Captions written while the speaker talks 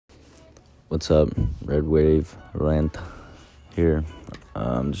What's up? Red Wave Rant here.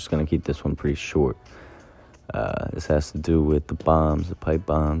 I'm just going to keep this one pretty short. This has to do with the pipe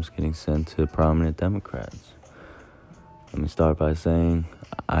bombs getting sent to prominent Democrats. Let me start by saying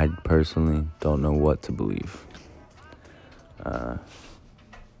I personally don't know what to believe.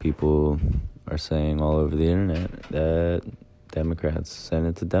 People are saying all over the internet that Democrats send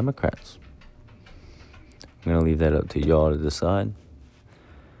it to Democrats. I'm going to leave that up to y'all to decide.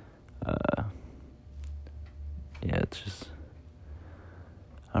 It's just,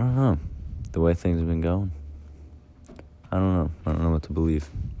 I don't know, the way things have been going. I don't know what to believe.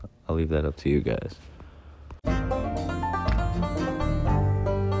 I'll leave that up to you guys.